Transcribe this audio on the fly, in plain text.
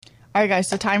All right, guys,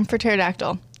 so time for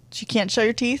pterodactyl. You can't show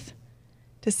your teeth.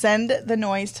 To send the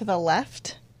noise to the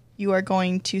left, you are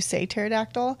going to say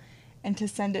pterodactyl. And to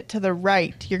send it to the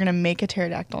right, you're going to make a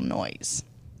pterodactyl noise.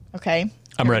 Okay?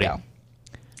 I'm ready. I'm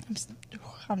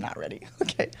not ready.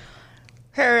 Okay.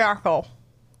 Pterodactyl.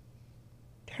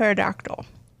 Pterodactyl.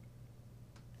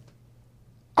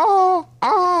 Oh,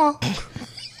 oh.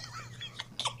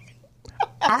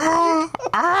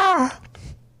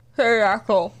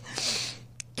 Pterodactyl.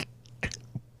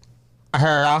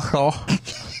 Pterodactyl.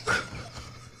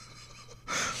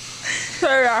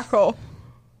 Pterodactyl.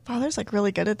 Father's like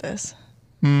really good at this.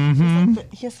 Mm-hmm.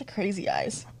 He has the crazy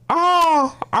eyes.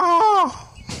 Oh, oh.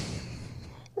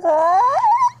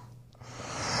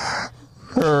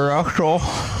 Pterodactyl.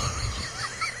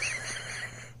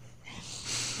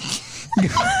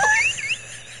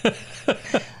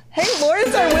 Hey,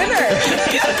 Lauren's our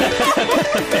winner.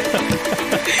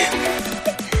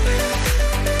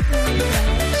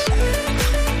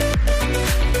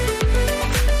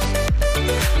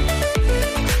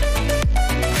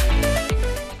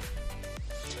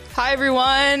 Hi,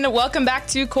 everyone. Welcome back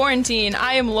to Quarantine.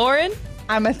 I am Lauren.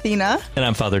 I'm Athena. And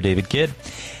I'm Father David Kidd.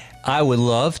 I would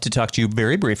love to talk to you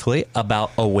very briefly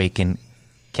about Awaken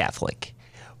Catholic,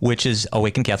 which is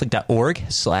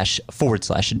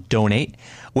awakencatholic.org/donate.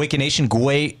 Awaken Nation,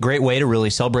 great way to really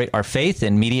celebrate our faith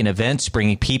and media and events,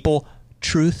 bringing people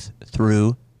truth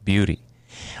through beauty.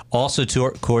 Also, to,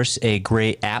 of course, a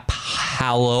great app,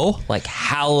 Hallow, like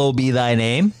Hallow be thy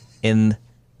name, in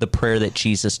the prayer that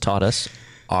Jesus taught us,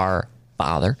 our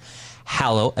Father.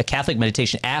 Hallow, a Catholic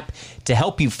meditation app to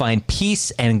help you find peace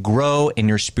and grow in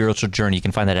your spiritual journey. You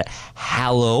can find that at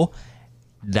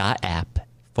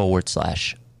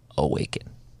hallow.app/awaken.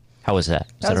 How was that?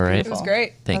 Is that all right? Beautiful. It was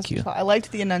great. Thank you. I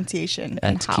liked the enunciation in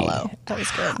That's key. Hallow. That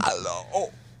was good.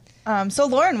 Hallow. So,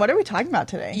 Lauren, what are we talking about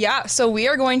today? Yeah, so we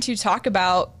are going to talk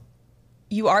about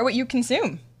you are what you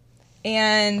consume.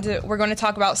 And we're going to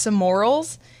talk about some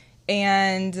morals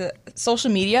and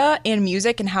social media and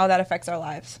music and how that affects our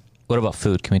lives. What about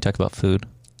food? Can we talk about food?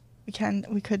 We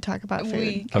could talk about food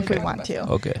We if we could want talk to.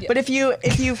 about Okay. Yeah. But if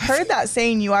you've heard that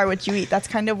saying, "You are what you eat," that's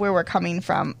kind of where we're coming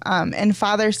from. And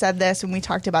Father said this when we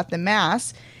talked about the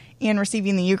Mass and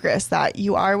receiving the Eucharist, that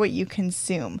you are what you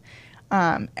consume.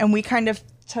 And we kind of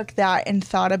took that and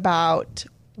thought about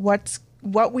what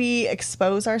we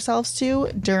expose ourselves to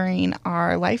during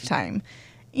our lifetime.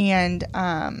 And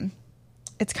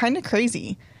it's kind of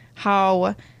crazy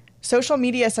how social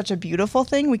media is such a beautiful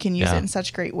thing. We can use Yeah. it in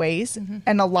such great ways.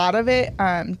 And a lot of it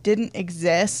didn't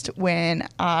exist when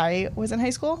I was in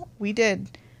high school. We did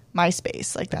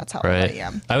MySpace. Like, that's how old I Right.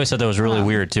 am. I always thought that was really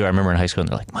weird, too. I remember in high school, and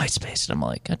they're like, MySpace. And I'm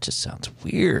like, that just sounds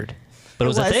weird. But it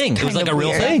was a thing. It was like kind a of real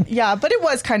weird. thing. Yeah, but it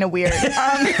was kind of weird.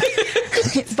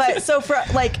 But so for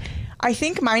like, I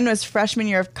think mine was freshman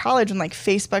year of college when like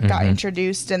Facebook got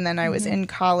introduced, and then I was in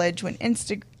college when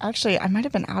Actually, I might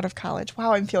have been out of college.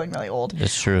 Wow, I'm feeling really old.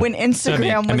 It's true. When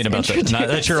Instagram was about introduced. not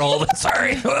that you're old.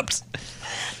 Sorry. Whoops.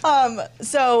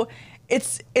 So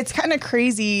it's kind of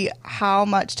crazy how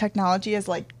much technology has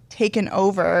like taken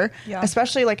over, Yeah.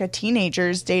 especially like a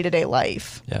teenager's day-to-day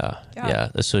life. Yeah,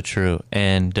 that's so true.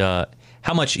 And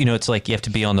how much, it's like you have to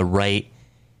be on the right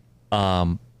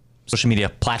social media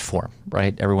platform,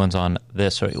 right? Everyone's on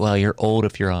this. Or, well, you're old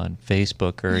if you're on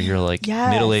Facebook, or you're like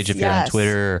Yes, middle-aged if you're on yes.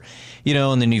 Twitter,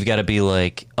 and then you've got to be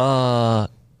like,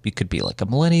 you could be like a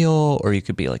millennial, or you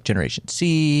could be like Generation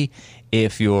C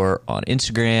if you're on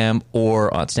Instagram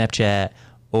or on Snapchat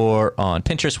or on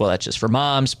Pinterest. Well, that's just for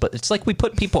moms, but it's like we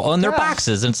put people on their Yeah.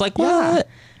 boxes, and it's like, Yeah. what?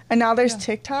 And now there's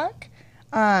TikTok.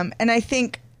 And I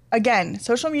think, again,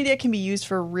 social media can be used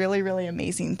for really, really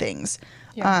amazing things.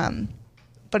 Yeah.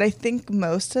 But I think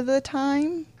most of the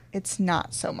time it's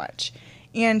not so much.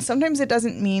 And sometimes it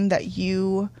doesn't mean that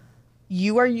you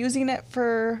are using it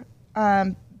for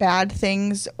bad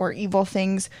things or evil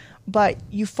things, but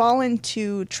you fall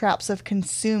into traps of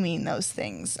consuming those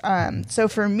things. So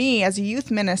for me, as a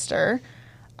youth minister,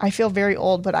 I feel very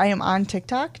old, but I am on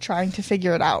TikTok trying to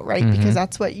figure it out, right? Because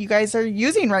that's what you guys are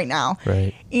using right now.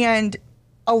 Right. And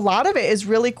a lot of it is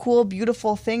really cool,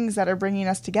 beautiful things that are bringing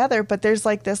us together, but there's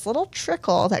like this little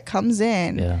trickle that comes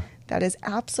in Yeah. that is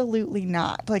absolutely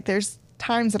not. Like, there's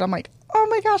times that I'm like, oh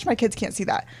my gosh, my kids can't see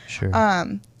that. Sure.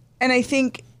 And I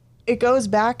think it goes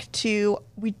back to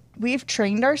we've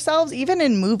trained ourselves, even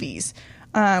in movies.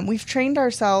 We've trained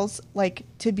ourselves like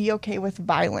to be okay with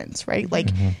violence, right?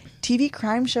 Like TV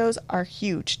crime shows are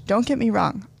huge. Don't get me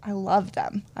wrong. I love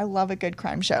them. I love a good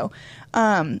crime show.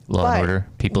 Law and Order,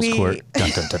 People's Court.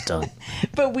 Dun, dun, dun, dun.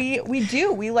 But we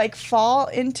like fall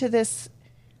into this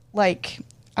like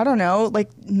I don't know, like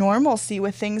normalcy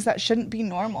with things that shouldn't be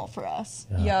normal for us.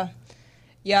 Yeah.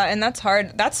 And that's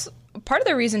hard. That's part of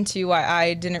the reason too why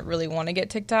I didn't really want to get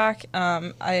TikTok.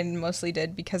 I mostly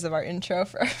did because of our intro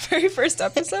for our very first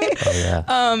episode.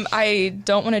 I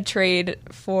don't want to trade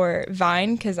for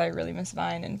Vine because I really miss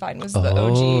Vine, and Vine was the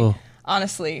OG,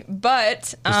 honestly.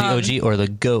 But Was the OG or the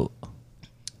GOAT?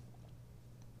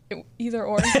 Either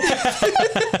or. But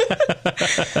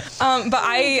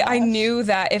I knew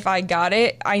that if I got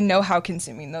it, I know how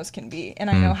consuming those can be, and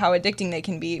I know how addicting they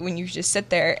can be when you just sit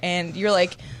there and you're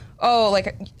like, oh,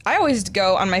 like I always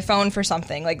go on my phone for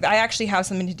something. Like I actually have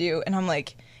something to do, and I'm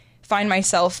like, find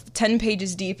myself 10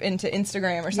 pages deep into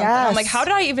Instagram or something. Yes. I'm like, how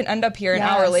did I even end up here an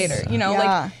hour later? You know,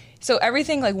 Yeah. like, so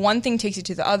everything, like one thing takes you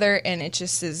to the other, and it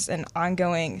just is an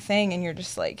ongoing thing, and you're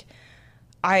just like,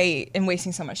 I am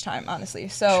wasting so much time, honestly.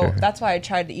 So that's why I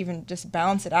tried to even just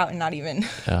balance it out and not even.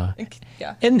 Yeah.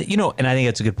 And, and I think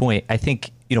that's a good point. I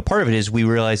think, part of it is we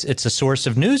realize it's a source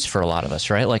of news for a lot of us,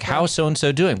 right? Like, how's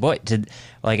so-and-so doing?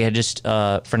 I just,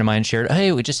 a friend of mine shared,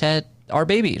 hey, we just had our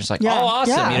baby. It's like, oh,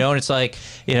 awesome. And it's like,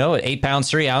 8 pounds,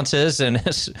 3 ounces, and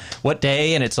what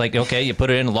day? And it's like, okay, you put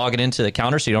it in, log it into the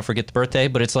counter so you don't forget the birthday.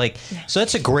 But it's like, so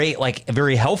that's a great, like,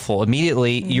 very helpful.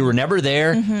 Immediately, you were never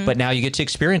there, but now you get to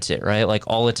experience it, right? Like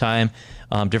all the time,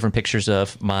 different pictures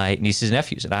of my nieces and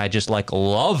nephews. And I just like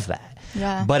love that.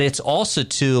 Yeah. But it's also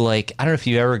too, like, I don't know if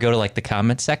you ever go to like the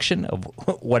comment section of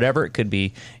whatever. It could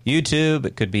be YouTube,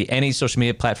 it could be any social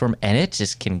media platform, and it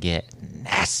just can get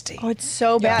nasty. Oh, it's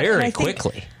so bad. Very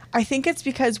quickly. I think it's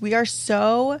because we are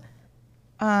so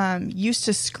used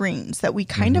to screens that we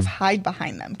kind of hide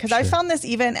behind them. Because I found this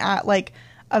even at like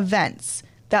events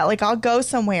that like I'll go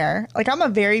somewhere. Like I'm a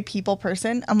very people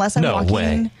person unless I'm walking.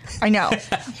 Way. I know.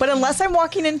 But unless I'm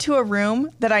walking into a room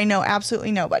that I know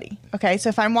absolutely nobody. Okay. So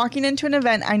if I'm walking into an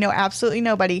event, I know absolutely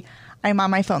nobody. I'm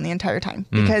on my phone the entire time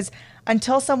because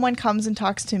until someone comes and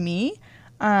talks to me,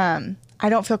 I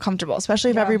don't feel comfortable,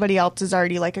 especially if everybody else is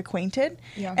already like acquainted.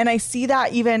 Yeah. And I see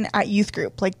that even at youth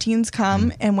group, like teens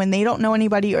come and when they don't know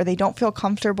anybody or they don't feel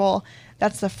comfortable,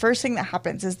 that's the first thing that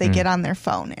happens is they get on their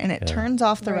phone and it turns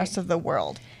off the rest of the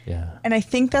world. Yeah. And I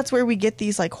think that's where we get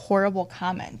these like horrible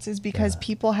comments is because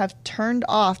people have turned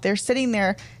off. They're sitting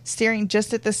there staring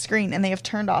just at the screen and they have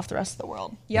turned off the rest of the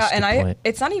world. Yeah. And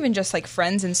it's not even just like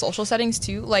friends in social settings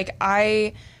too. Like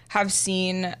I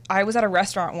was at a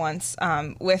restaurant once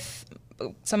with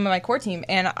some of my core team,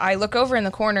 and I look over in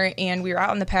the corner and we were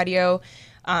out on the patio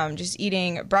just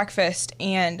eating breakfast,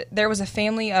 and there was a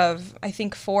family of I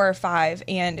think 4 or 5,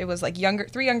 and it was like 2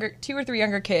 or 3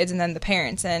 younger kids and then the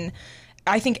parents, and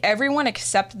I think everyone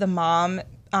except the mom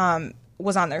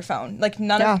was on their phone. Like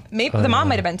the mom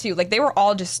might have been too. Like they were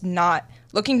all just not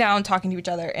looking down, talking to each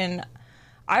other, and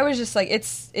I was just like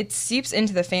it seeps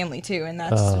into the family too, and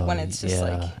that's when it's just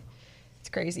like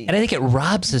crazy. And I think it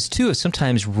robs us too of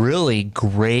sometimes really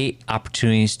great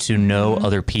opportunities to know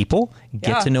other people,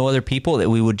 get to know other people that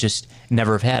we would just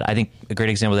never have had. I think a great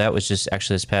example of that was just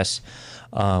actually this past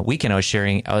weekend I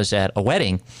was at a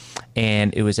wedding,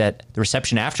 and it was at the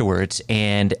reception afterwards,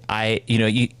 and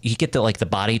you get the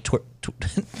body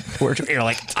torture. You're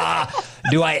like,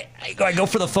 do I go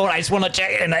for the phone? I just want to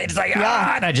check it, and it's like,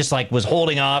 and I just like was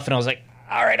holding off, and I was like,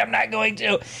 all right, I'm not going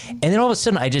to. And then all of a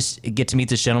sudden, I just get to meet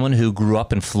this gentleman who grew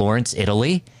up in Florence,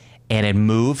 Italy, and had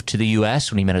moved to the U.S.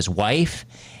 when he met his wife.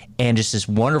 And just this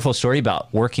wonderful story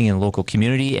about working in a local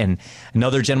community. And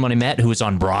another gentleman I met who was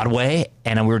on Broadway,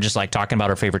 and we were just like talking about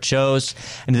our favorite shows.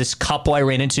 And this couple I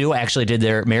ran into, I actually did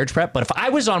their marriage prep. But if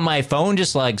I was on my phone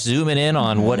just like zooming in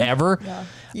on whatever,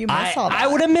 you miss all that. I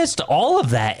would have missed all of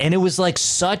that. And it was like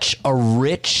such a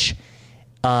rich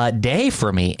day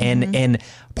for me. And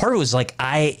part of it was like,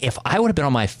 if I would have been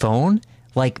on my phone,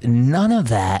 like none of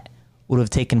that would have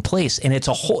taken place. And it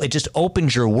just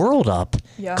opens your world up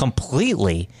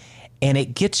completely. And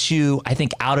it gets you, I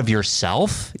think, out of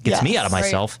yourself. It gets me out of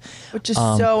myself. Which is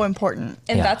so important.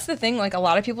 And that's the thing. Like a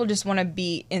lot of people just want to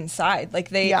be inside. Like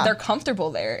they're comfortable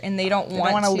there and they don't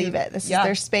want to leave it. This is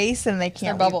their space and they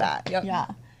can't leave that. Yep. Yeah.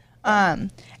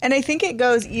 And I think it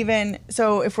goes even,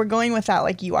 so if we're going with that,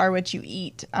 like you are what you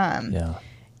eat,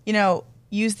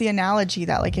 use the analogy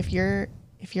that like if you're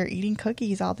eating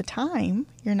cookies all the time,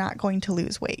 you're not going to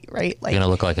lose weight, right? Like you're going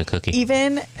to look like a cookie.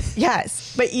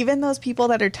 But even those people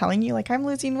that are telling you like I'm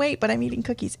losing weight, but I'm eating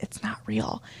cookies, it's not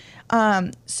real.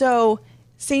 So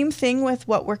same thing with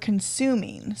what we're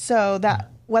consuming. So that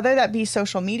whether that be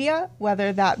social media,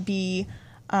 whether that be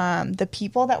the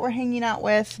people that we're hanging out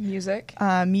with, music,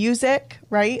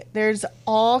 right? There's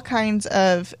all kinds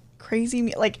of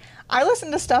crazy, like I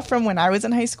listened to stuff from when I was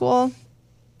in high school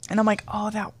and I'm like, oh,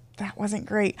 that wasn't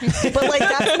great. But like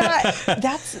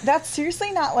that's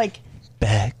seriously not like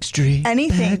Backstreet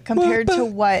anything back, compared to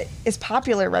what is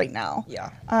popular right now. Yeah.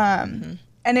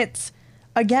 And it's,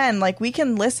 again, like we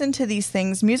can listen to these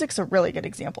things. Music's a really good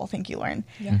example. Thank you, Lauren.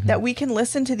 Yeah. That we can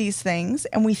listen to these things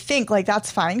and we think like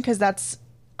that's fine because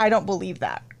I don't believe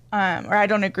that, or I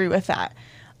don't agree with that.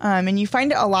 And you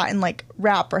find it a lot in like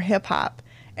rap or hip hop.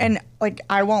 And like,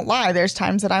 I won't lie, there's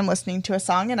times that I'm listening to a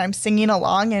song and I'm singing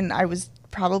along, and I was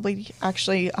probably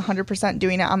actually 100%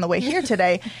 doing it on the way here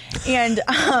today. And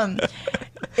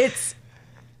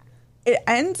it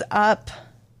ends up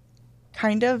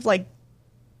kind of like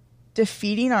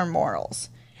defeating our morals.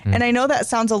 And I know that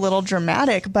sounds a little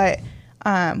dramatic, but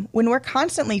when we're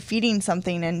constantly feeding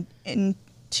something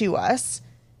into us,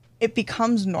 it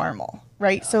becomes normal,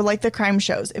 right? So like the crime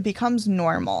shows, it becomes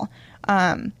normal.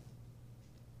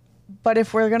 But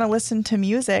if we're going to listen to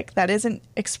music that isn't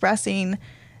expressing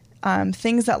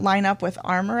things that line up with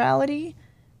our morality,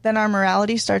 then our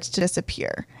morality starts to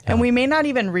disappear. Yeah. And we may not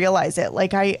even realize it.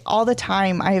 Like all the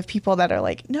time, I have people that are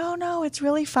like, no, it's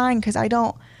really fine because I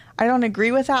don't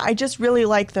agree with that. I just really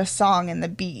like the song and the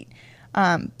beat.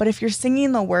 But if you're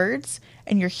singing the words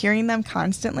and you're hearing them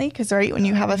constantly, because right when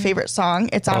you have a favorite song,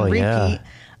 it's on repeat. Yeah.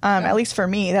 At least for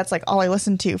me, that's like all I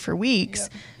listen to for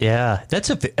weeks. Yeah, that's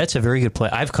a very good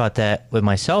point. I've caught that with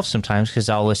myself sometimes because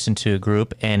I'll listen to a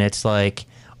group and it's like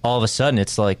all of a sudden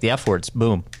it's like the F words,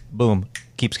 boom, boom,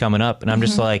 keeps coming up. And I'm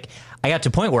just like, I got to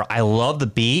a point where I love the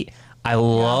beat. I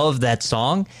love that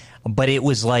song, but it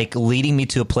was like leading me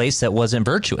to a place that wasn't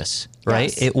virtuous, right?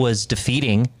 Yes. It was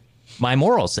defeating my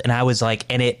morals. And I was like,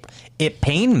 and it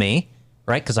pained me,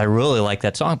 right? Because I really like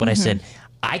that song, but I said,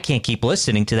 I can't keep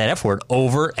listening to that F word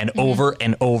over and over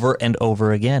and over and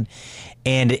over again.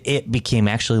 And it became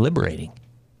actually liberating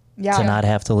to not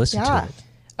have to listen to it.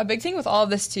 A big thing with all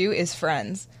of this, too, is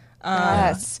friends.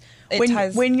 Yes.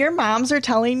 When your moms are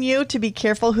telling you to be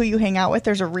careful who you hang out with,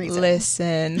 there's a reason.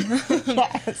 Listen.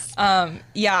 Yes.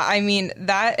 Yeah, I mean,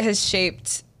 that has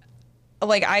shaped,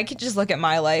 like, I could just look at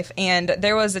my life. And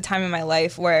there was a time in my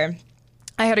life where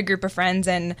I had a group of friends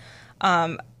and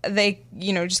they,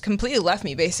 just completely left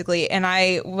me basically. And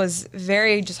I was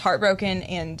very just heartbroken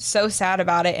and so sad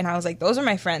about it. And I was like, those are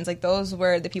my friends. Like those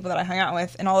were the people that I hung out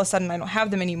with. And all of a sudden I don't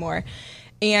have them anymore.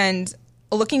 And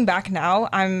looking back now,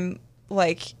 I'm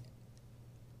like,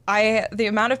 the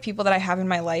amount of people that I have in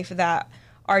my life that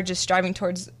are just striving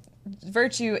towards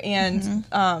virtue and,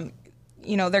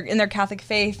 they're in their Catholic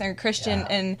faith, they're Christian.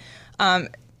 And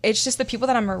it's just the people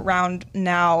that I'm around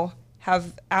now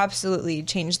have absolutely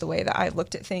changed the way that I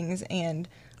looked at things and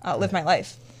lived my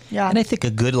life. Yeah. And I think a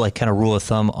good kind of rule of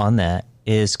thumb on that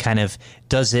is kind of,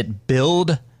 does it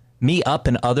build me up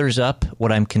and others up,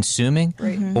 what I'm consuming,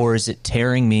 or is it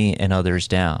tearing me and others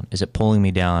down? Is it pulling me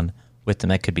down with them?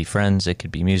 That could be friends, it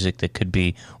could be music, that could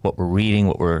be what we're reading,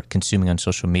 what we're consuming on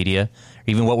social media, or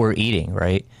even what we're eating,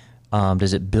 right?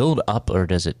 Does it build up or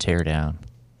does it tear down?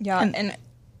 Yeah, and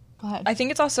go ahead. I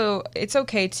think it's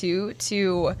okay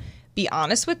to be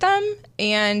honest with them.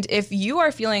 And if you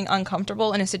are feeling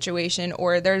uncomfortable in a situation,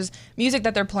 or there's music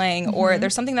that they're playing, or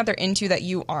there's something that they're into that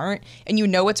you aren't, and you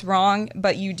know it's wrong,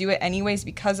 but you do it anyways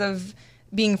because of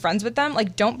being friends with them,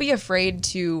 like, don't be afraid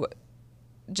to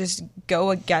just go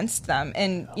against them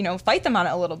and, fight them on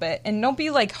it a little bit. And don't be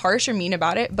like harsh or mean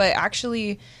about it, but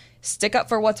actually stick up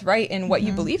for what's right and what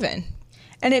you believe in.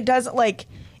 And it does, like,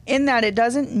 in that, it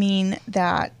doesn't mean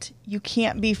that you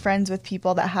can't be friends with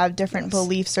people that have different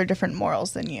beliefs or different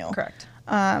morals than you. Correct.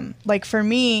 Like for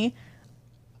me,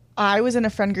 I was in a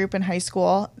friend group in high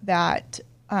school that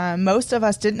most of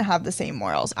us didn't have the same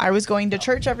morals. I was going to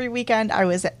church every weekend. I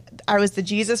was the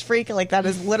Jesus freak. Like that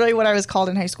is literally what I was called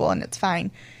in high school, and it's fine.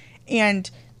 And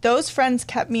those friends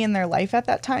kept me in their life at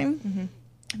that time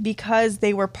because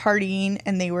they were partying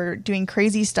and they were doing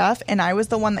crazy stuff, and I was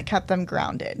the one that kept them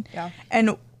grounded. Yeah.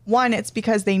 And one, it's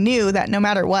because they knew that no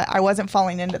matter what, I wasn't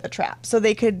falling into the trap. So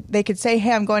they could say,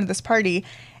 hey, I'm going to this party.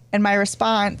 And my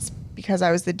response, because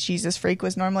I was the Jesus freak,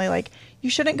 was normally like, you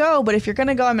shouldn't go, but if you're going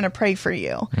to go, I'm going to pray for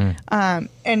you. And,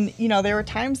 there were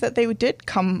times that they did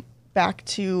come back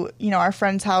to, our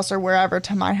friend's house or wherever,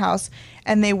 to my house.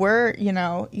 And they were,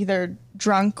 either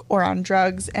drunk or on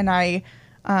drugs. And I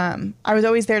was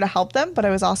always there to help them, but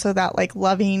I was also that like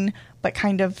loving but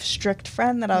kind of strict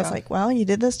friend that I was like, well, you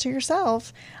did this to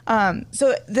yourself.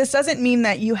 So this doesn't mean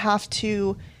that you have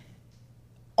to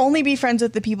only be friends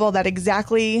with the people that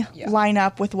exactly line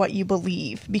up with what you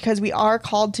believe, because we are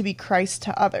called to be Christ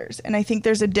to others. And I think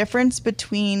there's a difference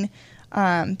between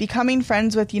becoming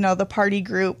friends with, the party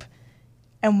group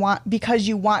and because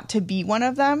you want to be one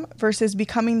of them, versus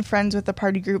becoming friends with the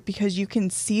party group because you can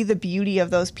see the beauty of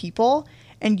those people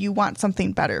and you want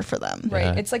something better for them. Right.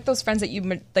 Yeah. It's like those friends that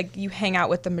you hang out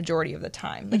with the majority of the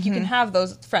time. Like you can have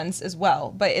those friends as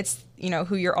well, but it's,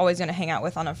 who you're always going to hang out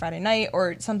with on a Friday night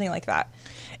or something like that.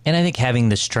 And I think having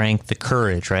the strength, the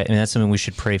courage, right? I mean, that's something we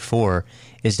should pray for,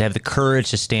 is to have the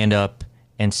courage to stand up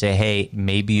and say, hey,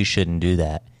 maybe you shouldn't do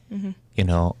that,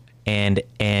 and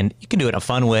you can do it in a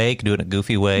fun way. You can do it in a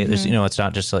goofy way. There's, it's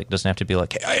not just like, doesn't have to be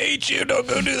like, hey, I hate you, don't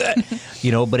go do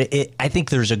that, but I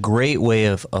think there's a great way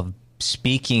of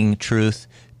speaking truth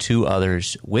to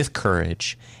others with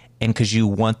courage, and because you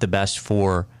want the best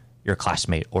for your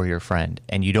classmate or your friend,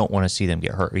 and you don't want to see them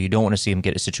get hurt, or you don't want to see them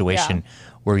get a situation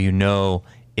where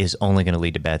is only going to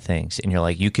lead to bad things. And you're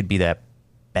like, you could be that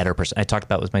better person. I talked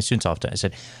about with my students often. I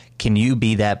said, can you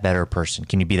be that better person?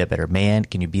 Can you be that better man?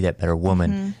 Can you be that better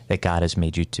woman that God has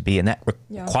made you to be? And that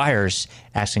requires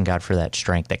asking God for that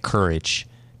strength, that courage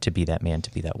to be that man,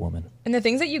 to be that woman. And the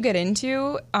things that you get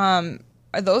into, they're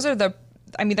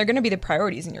going to be the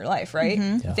priorities in your life, right?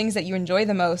 Yeah. Things that you enjoy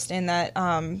the most and that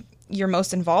you're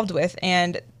most involved with.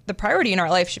 And the priority in our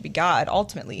life should be God,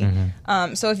 ultimately.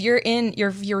 So if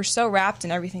you're so wrapped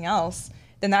in everything else,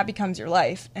 then that becomes your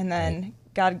life. And then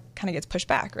God kind of gets pushed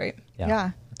back, right?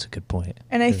 Yeah. That's a good point.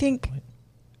 And I think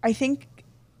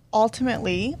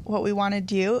ultimately what we want to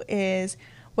do is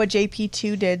what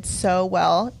JP2 did so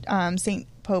well, St.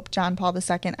 Pope John Paul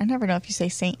II. I never know if you say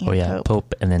Saint and Pope.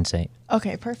 Pope and then Saint.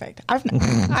 Okay, perfect.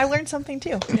 I learned something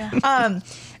too. Yeah.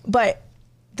 But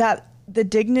that the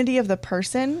dignity of the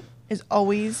person is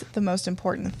always the most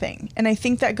important thing. And I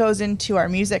think that goes into our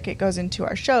music. It goes into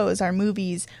our shows, our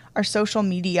movies, our social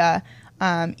media,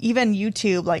 even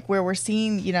YouTube, like where we're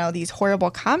seeing, these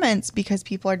horrible comments because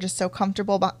people are just so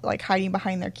comfortable like hiding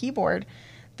behind their keyboard,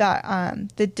 that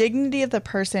the dignity of the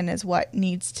person is what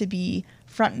needs to be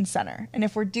front and center. And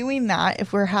if we're doing that,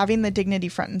 if we're having the dignity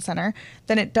front and center,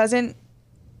 then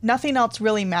nothing else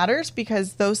really matters,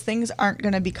 because those things aren't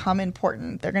going to become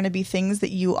important. They're going to be things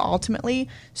that you ultimately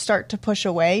start to push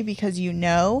away because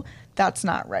that's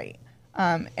not right.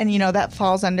 And that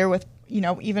falls under with,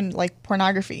 even like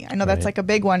pornography. I know that's like a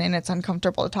big one and it's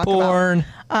uncomfortable to talk about.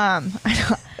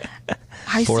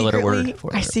 I Four-letter word.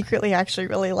 I secretly actually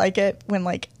really like it when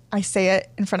like I say it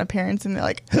in front of parents and they're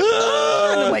like, and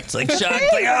I'm like, it's like shock. Hey,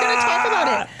 we're going to talk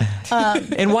about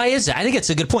it. And why is that? I think it's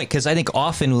a good point, because I think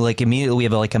often like immediately we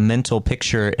have like a mental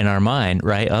picture in our mind,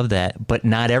 right, of that, but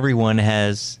not everyone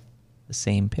has the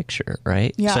same picture,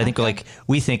 right? Yeah. So I think like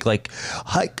we think like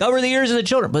cover the ears of the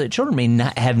children, but the children may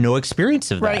not have no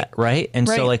experience of that, right? And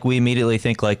so like we immediately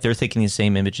think like they're thinking the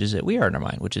same images that we are in our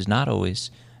mind, which is not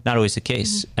always the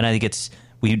case. And I think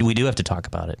we do have to talk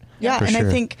about it. Yeah, for and sure.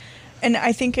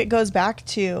 I think it goes back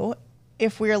to,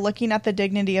 if we're looking at the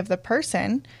dignity of the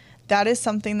person, that is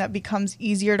something that becomes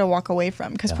easier to walk away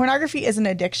from, because pornography is an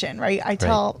addiction, right? I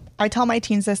tell my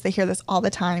teens this, they hear this all the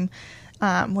time.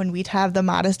 When we'd have the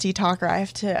modesty talk, or I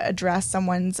have to address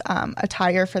someone's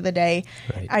attire for the day.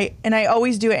 Right. I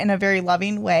always do it in a very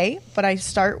loving way, but I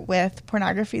start with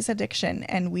pornography's addiction,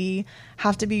 and we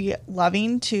have to be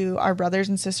loving to our brothers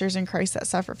and sisters in Christ that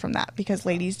suffer from that, because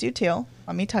ladies do too,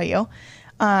 let me tell you.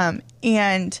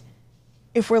 And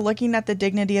if we're looking at the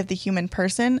dignity of the human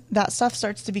person, that stuff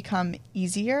starts to become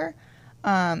easier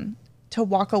to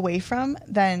walk away from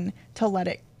than to let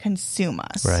it consume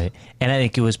us. Right. And I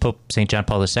think it was Pope St. John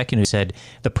Paul II who said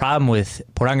the problem with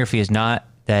pornography is not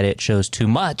that it shows too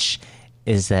much,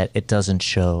 is that it doesn't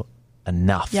show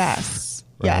enough. Yes.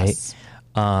 Right. Yes.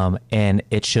 And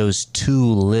it shows too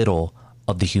little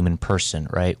of the human person,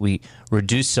 right? We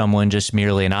reduce someone just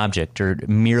merely an object or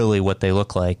merely what they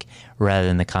look like, rather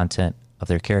than the content of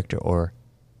their character or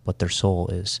what their soul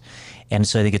is. And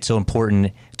so I think it's so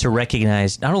important to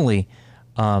recognize not only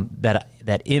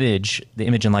that image, the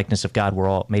image and likeness of God, we're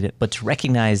all made it, but to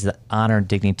recognize the honor and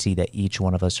dignity that each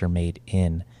one of us are made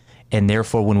in. And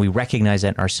therefore, when we recognize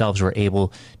that in ourselves, we're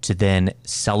able to then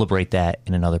celebrate that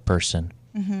in another person.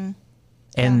 Mm-hmm.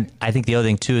 And I think the other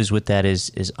thing too is with that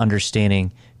is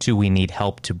understanding too, we need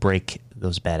help to break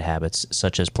those bad habits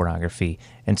such as pornography.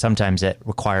 And sometimes that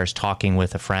requires talking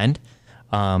with a friend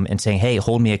and saying, hey,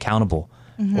 hold me accountable.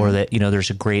 Mm-hmm. Or that, there's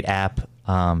a great app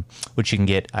which you can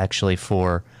get actually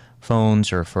for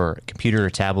phones or for computer or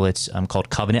tablets called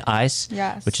Covenant Eyes,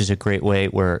 which is a great way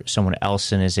where someone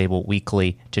else is able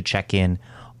weekly to check in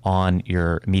on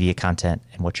your media content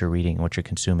and what you're reading and what you're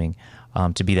consuming,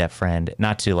 to be that friend,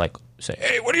 not to like say,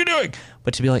 hey, what are you doing?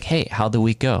 But to be like, hey, how'd the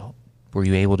week go? Were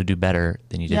you able to do better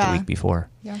than you did the week before?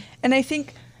 Yeah. And I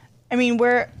think,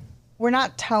 we're we're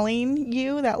not telling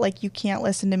you that like you can't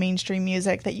listen to mainstream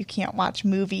music, that you can't watch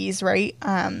movies, right?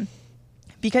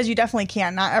 Because you definitely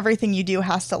can. Not everything you do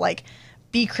has to like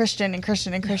be Christian and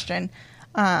Christian and Christian.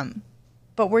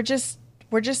 But we're just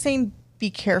saying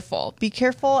be careful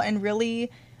and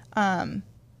really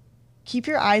keep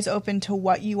your eyes open to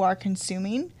what you are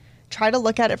consuming. Try to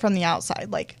look at it from the outside.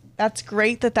 Like, that's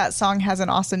great that song has an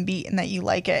awesome beat and that you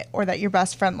like it, or that your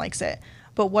best friend likes it.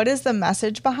 But what is the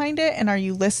message behind it? And are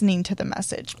you listening to the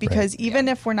message? Because even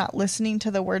if we're not listening to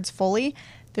the words fully,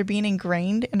 they're being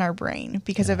ingrained in our brain,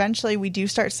 because eventually we do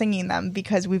start singing them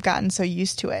because we've gotten so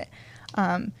used to it.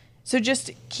 So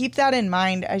just keep that in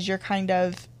mind as you're kind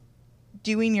of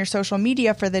doing your social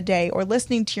media for the day, or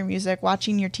listening to your music,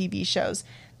 watching your TV shows,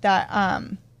 that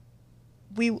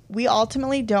we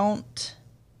ultimately don't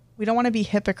want to be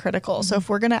hypocritical. Mm-hmm. So if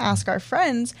we're going to ask our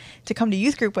friends to come to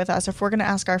youth group with us, if we're going to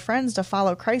ask our friends to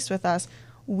follow Christ with us,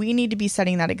 we need to be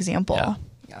setting that example.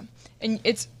 Yeah. And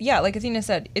it's, like Athena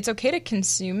said, it's okay to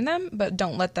consume them, but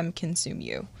don't let them consume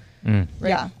you. Mm.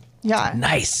 Right? Yeah.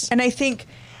 Nice. And I think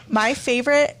my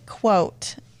favorite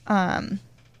quote that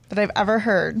I've ever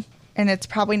heard, and it's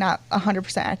probably not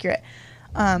 100% accurate,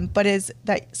 but is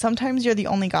that sometimes you're the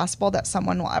only gospel that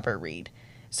someone will ever read.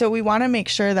 So we want to make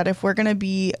sure that if we're going to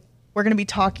be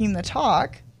talking the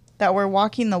talk, that we're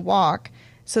walking the walk,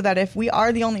 so that if we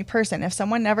are the only person, if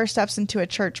someone never steps into a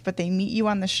church, but they meet you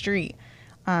on the street,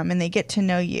 and they get to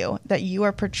know you, that you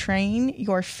are portraying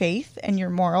your faith and your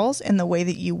morals in the way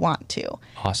that you want to.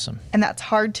 Awesome. And that's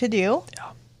hard to do,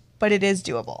 but it is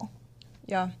doable.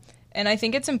 Yeah. And I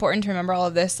think it's important to remember all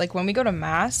of this. Like, when we go to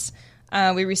Mass,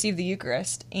 we receive the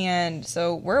Eucharist. And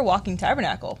so we're a walking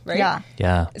tabernacle, right? Yeah.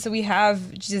 Yeah. So we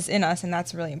have Jesus in us, and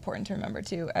that's really important to remember,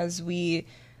 too, as we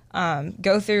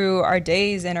go through our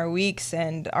days and our weeks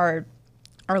and our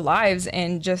lives,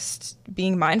 and just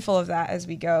being mindful of that as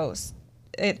we go.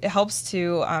 It helps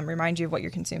to remind you of what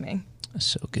you're consuming.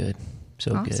 So good.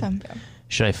 So Awesome. good. Yeah.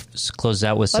 Should I close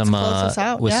out with Let's some close this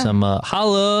out. some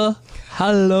hello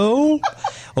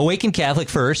Awaken Catholic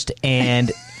first,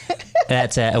 and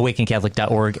that's at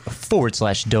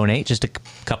awakencatholic.org/donate. Just a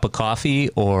cup of coffee,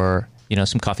 or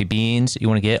some coffee beans you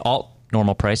want to get, all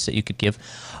normal price that you could give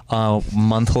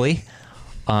monthly.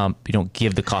 You don't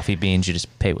give the coffee beans, you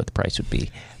just pay what the price would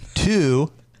be. To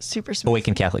Super smooth.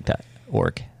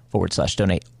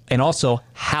 awakencatholic.org/donate. And also,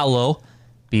 Hallow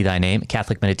Be Thy Name, a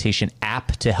Catholic meditation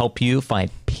app to help you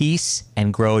find peace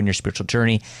and grow in your spiritual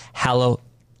journey.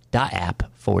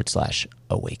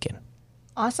 Hallow.app/awaken.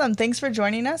 Awesome. Thanks for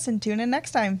joining us, and tune in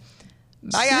next time.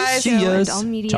 Bye, guys. See yas. All media